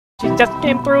She just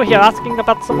came through here asking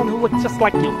about someone who looked just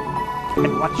like you.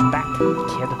 And watch your back,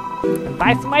 kid. And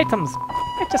buy some items.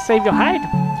 Might just save your hide.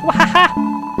 Wahaha!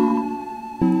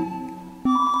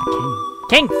 The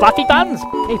King Fluffy Buns!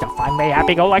 He's a fun, very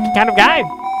happy-go-lucky kind of guy.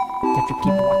 If you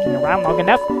keep walking around long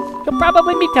enough, you'll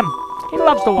probably meet him. He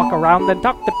loves to walk around and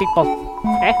talk to people.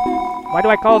 Eh? Why do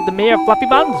I call it the Mayor of Fluffy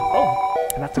Buns? Oh,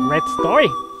 that's a great story.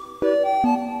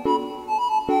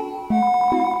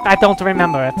 I don't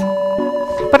remember it.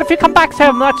 But if you come back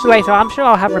so much later, I'm sure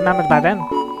I'll have remembered by then.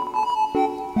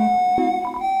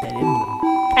 That emblem.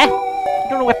 Eh? You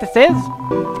don't know what this is?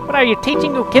 What are you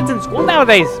teaching your kids in school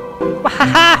nowadays?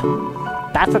 Wahaha!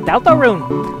 That's a Delta rune.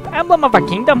 The emblem of our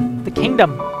kingdom. The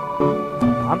kingdom.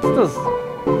 Monsters.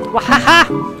 Wahaha!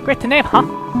 Great to name, huh?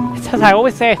 It's as I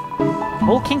always say.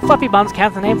 Old King Fluffy Buns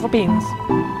can't name for beans.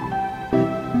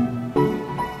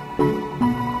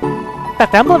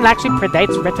 That emblem actually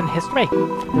predates written history.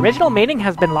 The original meaning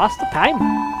has been lost to time.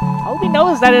 All we know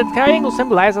is that its triangle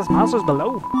symbolizes monsters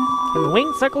below, and the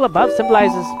winged circle above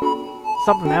symbolizes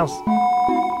something else.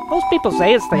 Most people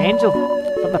say it's the angel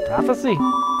from the prophecy.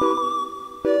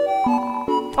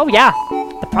 Oh yeah,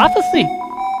 the prophecy!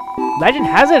 Legend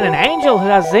has it an angel who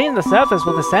has seen the surface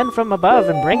will descend from above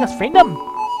and bring us freedom.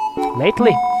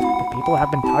 Lately, the people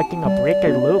have been talking of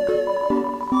Breaker Luke.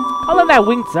 Calling that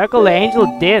winged circle the angel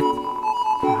of death.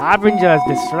 The harbinger of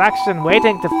destruction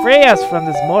waiting to free us from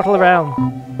this mortal realm.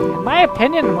 In my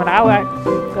opinion, when I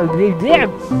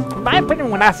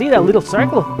see that little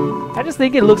circle, I just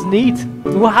think it looks neat.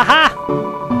 Wahaha!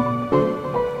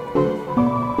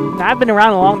 I've been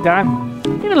around a long time.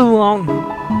 Leave it alone.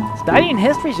 Studying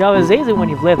history show is easy when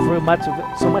you've lived through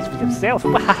so much of yourself.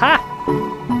 Wahaha!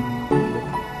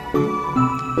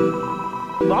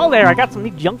 Well there, I got some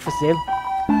neat junk for sale.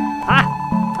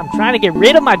 I'm trying to get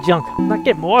rid of my junk, not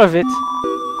get more of it.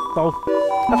 Though,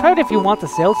 I've heard if you want to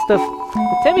sell stuff,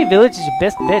 the Timmy Village is your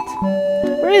best bet.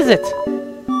 Where is it?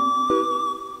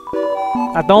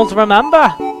 I don't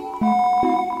remember.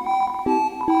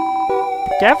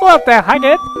 Be careful out there, hi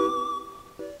kid.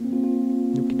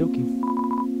 Okie dokie.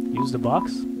 Use the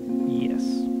box? Yes.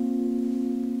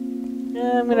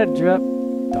 I'm gonna drop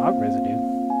dog residue.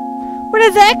 Where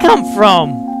did that come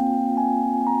from?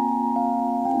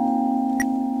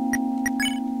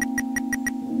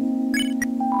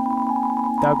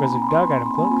 Dog residue, dog item,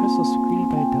 glow crystal secreted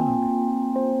by a dog.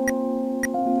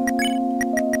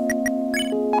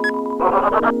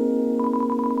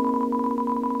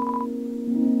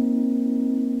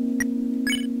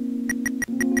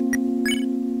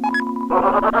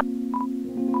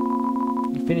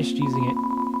 You finished using it.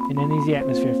 An uneasy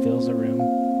atmosphere fills the room.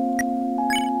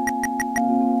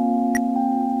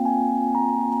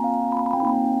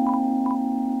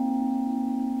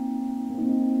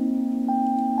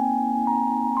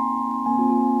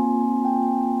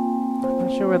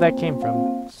 Where that came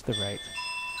from. It's the right.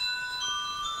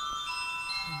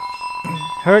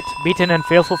 Hurt, beaten, and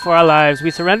fearful for our lives,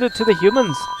 we surrendered to the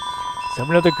humans.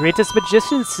 Some of the greatest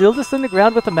magicians sealed us in the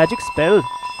ground with a magic spell.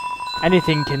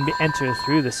 Anything can enter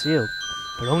through the seal,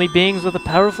 but only beings with a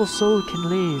powerful soul can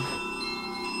leave.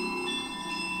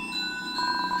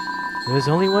 There is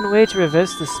only one way to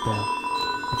reverse this spell.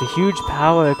 If a huge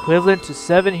power equivalent to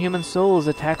 7 human souls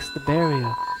attacks the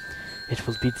barrier, it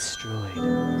will be destroyed.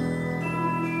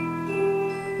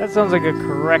 That sounds like a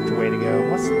correct way to go.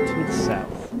 What's to the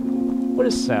south? What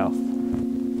is south?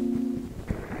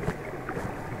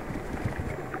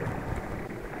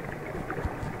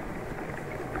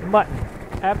 Mutton.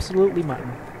 Absolutely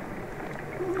mutton.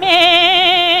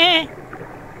 Meh!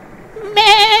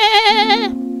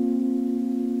 Meh!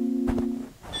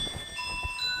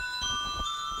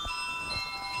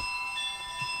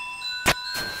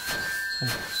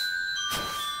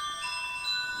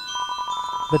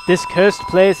 But this cursed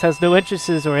place has no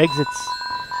entrances or exits.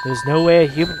 There's no way a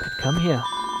human could come here.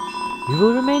 We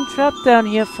will remain trapped down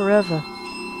here forever.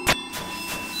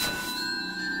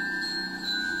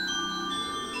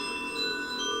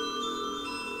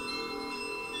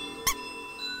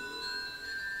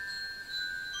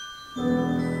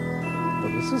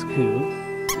 But this is cool.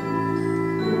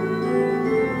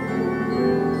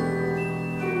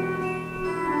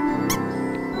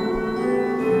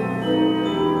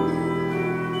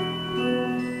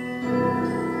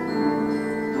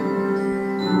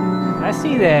 I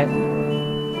see that.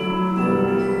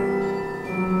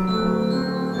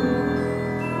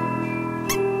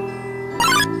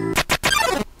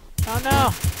 Oh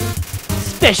no!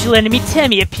 Special enemy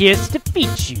Tammy appears to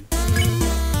defeat you.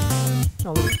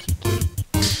 Oh, little cute kitty.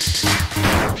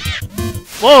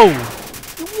 Whoa!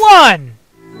 You won!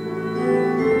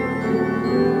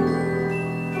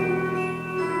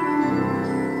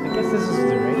 this is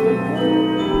the right way.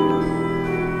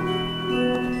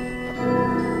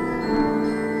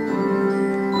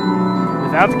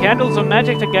 Without candles or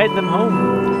magic to guide them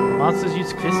home, monsters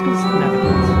use crystals to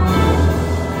navigate.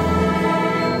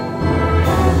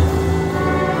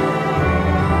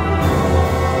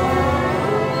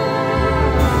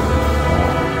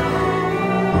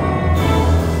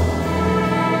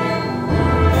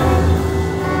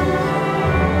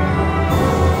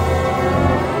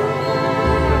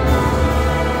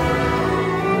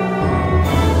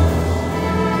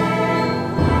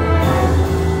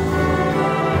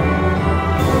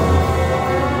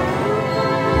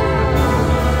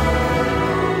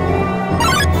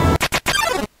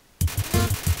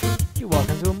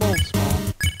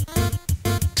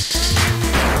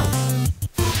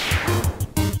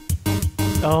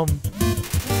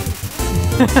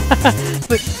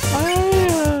 Like,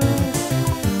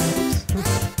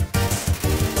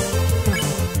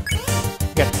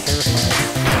 got terrified.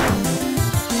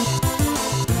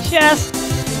 Chest!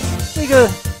 Nigga!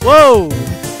 Whoa!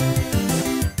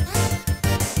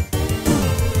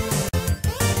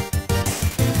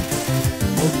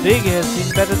 Old Big has seen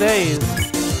better days.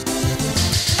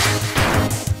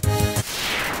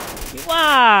 Come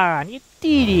on! You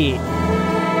did it!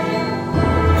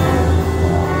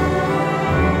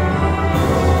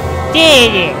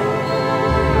 Did it!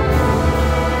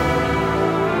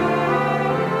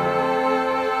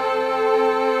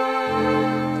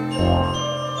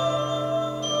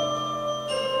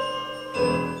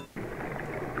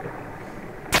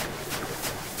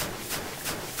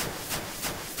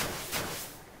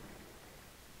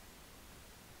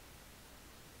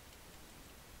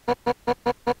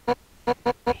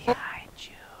 Behind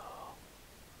you.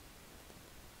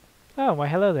 Oh, why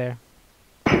hello there.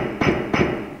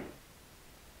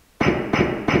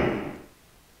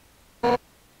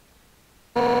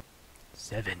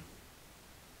 Seven.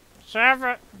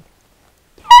 Seven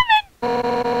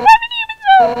humans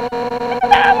old! And the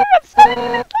power of 7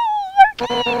 humans old are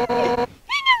king!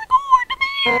 King is born to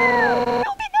me!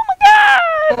 You'll become a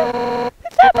god!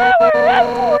 It's that power!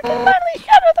 Asgore can finally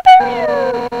shatter the barrier!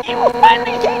 He will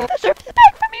finally take the surface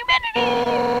back from humanity!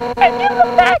 And give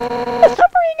them back the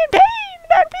suffering and pain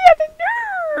that we have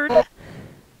endured!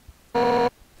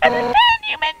 Understand,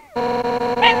 human!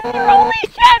 And your only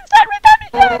chance at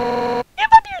redemption!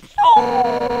 Give up your soul,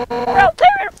 or I'll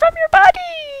tear it from your body!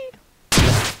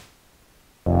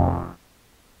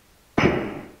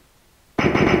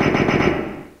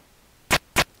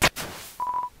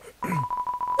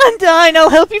 Undyne, I'll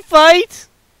help you fight!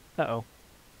 Uh-oh.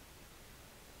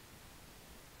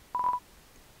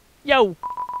 Yo!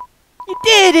 You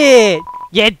did it!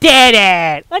 You did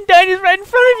it! Undyne is right in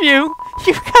front of you!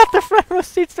 You've got the front row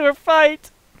seats to her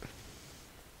fight!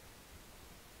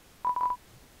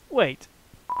 Wait.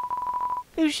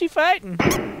 Who's she fighting?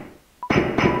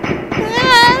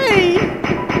 Hey!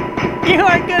 You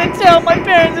aren't gonna tell my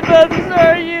parents about this,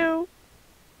 are you?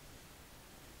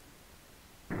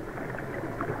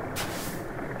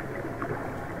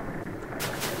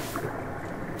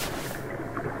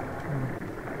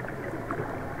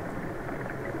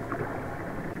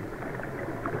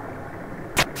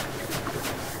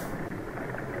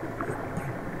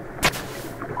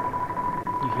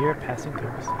 You hear a passing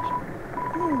conversation.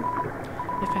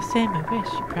 If I say my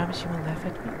wish, you promise you won't laugh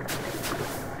at me?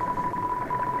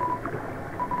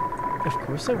 Of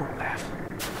course I won't laugh.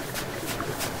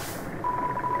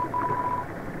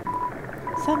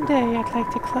 Someday I'd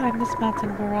like to climb this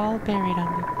mountain we're all buried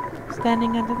under,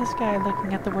 standing under the sky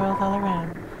looking at the world all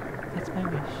around. That's my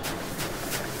wish.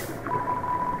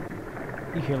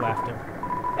 You hear laughter.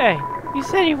 Hey, you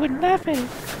said you wouldn't laugh at it.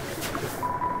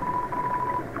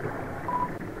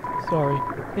 Sorry,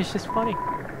 it's just funny.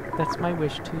 That's my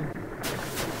wish too.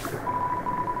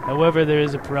 However, there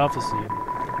is a prophecy.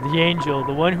 The angel,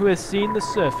 the one who has seen the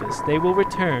surface, they will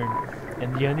return,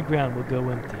 and the underground will go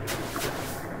empty.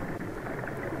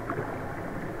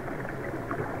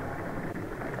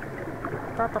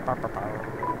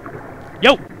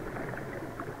 Yo!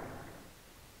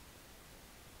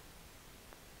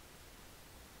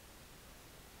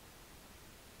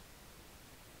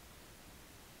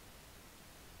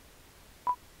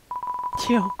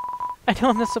 Yo, I know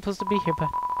I'm not supposed to be here, but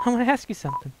I want to ask you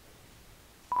something.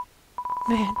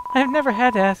 Man, I've never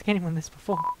had to ask anyone this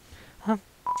before.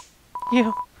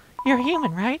 You're a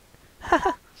human, right?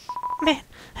 Haha, man,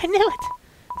 I knew it!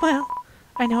 Well,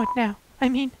 I know it now. I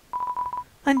mean,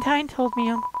 Undyne told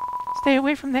me, stay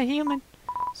away from that human.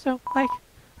 So, like,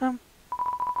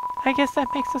 I guess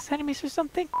that makes us enemies or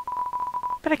something?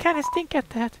 But I kinda stink at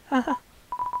that,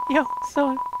 Yo,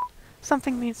 so,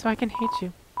 something means so I can hate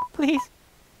you. please.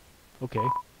 Okay.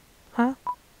 Huh?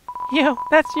 Yo,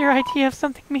 that's your idea of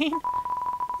something mean?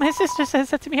 My sister says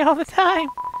that to me all the time.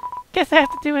 Guess I have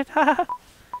to do it, huh?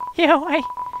 Yo, I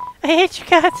hate you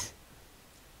guys.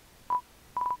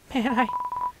 Man,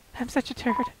 I'm such a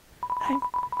turd.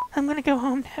 I'm gonna go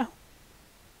home now.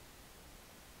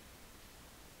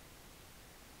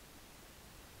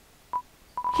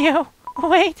 Yo,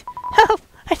 wait! Help!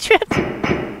 I tripped!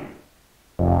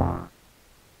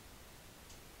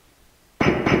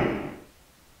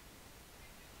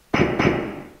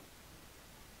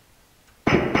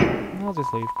 I'll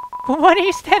just leave. What are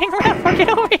you standing around for? Get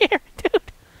over here,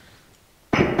 dude!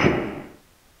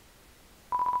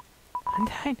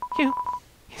 Undyne, you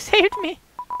saved me!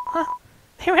 Huh?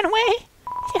 They ran away?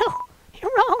 Yo,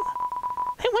 you're wrong!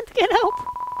 They want to get help!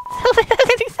 They'll be back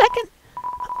any second!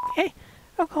 Okay,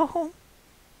 I'll go home.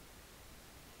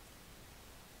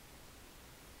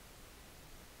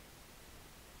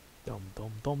 Dum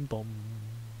dum dum dum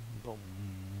dum.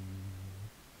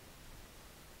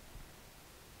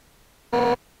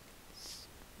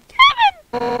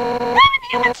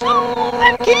 Human soul!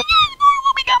 I'm king and more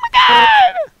will become a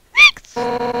god! 6!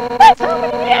 That's how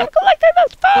many we have collected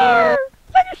thus far!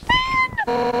 Understand?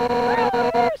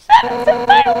 Our 7th and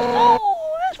final soul!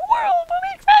 This world will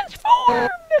be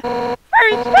transformed!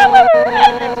 First, however,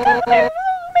 as it's customary for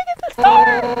those who make it this far,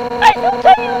 I shall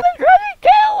tell you the tragic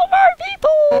tale of our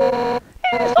people!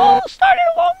 It all started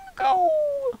long ago!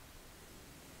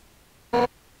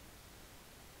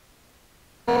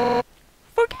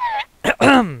 Forget it!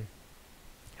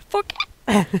 Forget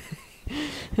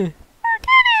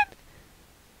it!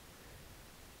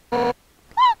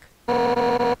 Look!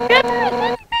 Pepper is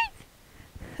anything!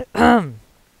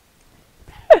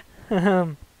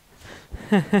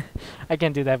 I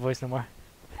can't do that voice no more.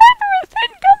 Pepper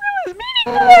didn't come to his meeting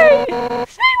today!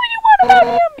 Say what you want about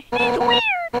him! He's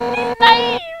weird! He's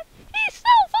naive! He's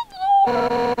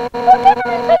self-absorbed! But Pepper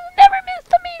has never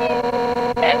missed a meeting!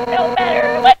 And no matter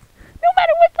what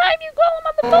time you call him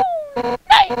on the phone,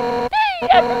 night, day,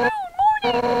 afternoon,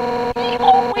 morning, he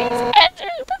always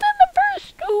answers within the first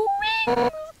 2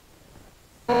 rings.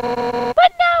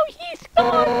 But now he's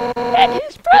gone, and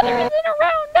his brother isn't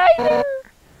around either.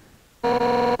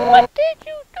 What did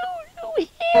you do to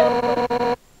him?